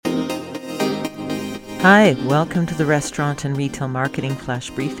Hi, welcome to the Restaurant and Retail Marketing Flash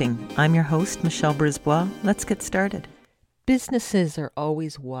Briefing. I'm your host, Michelle Brisbois. Let's get started. Businesses are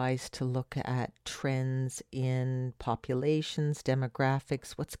always wise to look at trends in populations,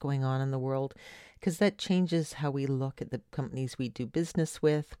 demographics, what's going on in the world, because that changes how we look at the companies we do business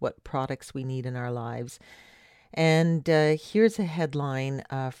with, what products we need in our lives. And here's a headline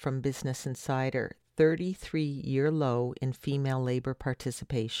from Business Insider, 33-year low in female labor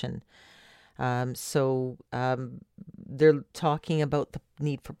participation. They're talking about the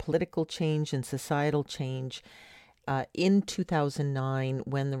need for political change and societal change. In 2009,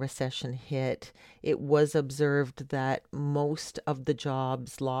 when the recession hit, it was observed that most of the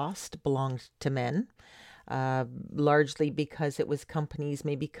jobs lost belonged to men, largely because it was companies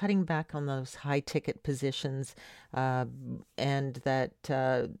maybe cutting back on those high-ticket positions, and that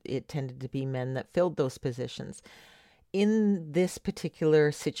it tended to be men that filled those positions. In this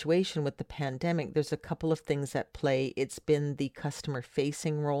particular situation with the pandemic, there's a couple of things at play. It's been the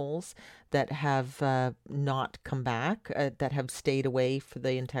customer-facing roles that have not come back, that have stayed away for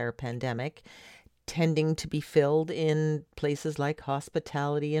the entire pandemic, tending to be filled in places like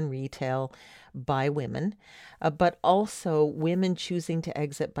hospitality and retail by women, but also women choosing to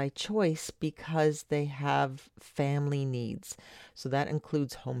exit by choice because they have family needs. So that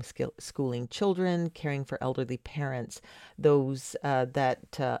includes homeschooling children, caring for elderly parents. Those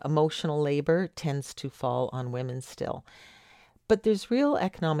emotional labor tends to fall on women still. But there's real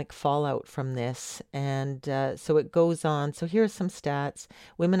economic fallout from this. And so it goes on. So here are some stats.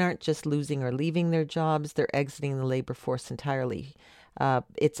 Women aren't just losing or leaving their jobs, they're exiting the labor force entirely.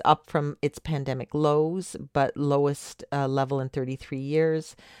 It's up from its pandemic lows, but lowest level in 33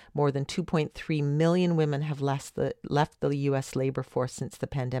 years. More than 2.3 million women have left the U.S. labor force since the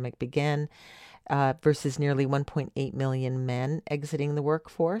pandemic began, versus nearly 1.8 million men exiting the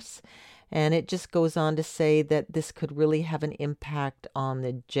workforce. And it just goes on to say that this could really have an impact on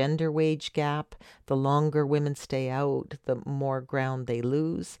the gender wage gap. The longer women stay out, the more ground they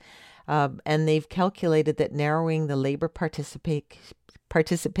lose. And they've calculated that narrowing the labor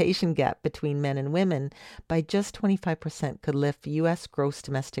participation gap between men and women by just 25% could lift U.S. gross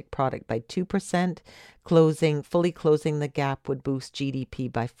domestic product by 2%. Fully closing the gap would boost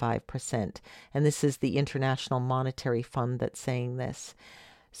GDP by 5%. And this is the International Monetary Fund that's saying this.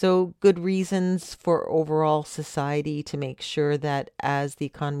 So good reasons for overall society to make sure that as the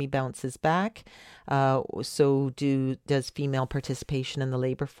economy bounces back, so does female participation in the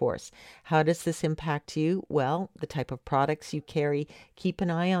labor force. How does this impact you? Well, the type of products you carry, keep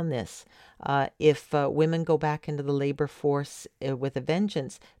an eye on this. If women go back into the labor force with a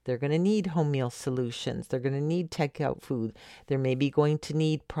vengeance, they're going to need home meal solutions. They're going to need takeout food. They're maybe going to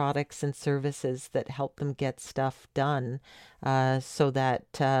need products and services that help them get stuff done, so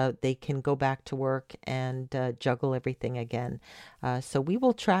that they can go back to work and juggle everything again. So we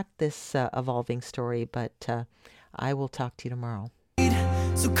will track this evolving story, but I will talk to you tomorrow.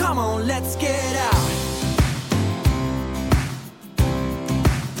 So come on, let's get out.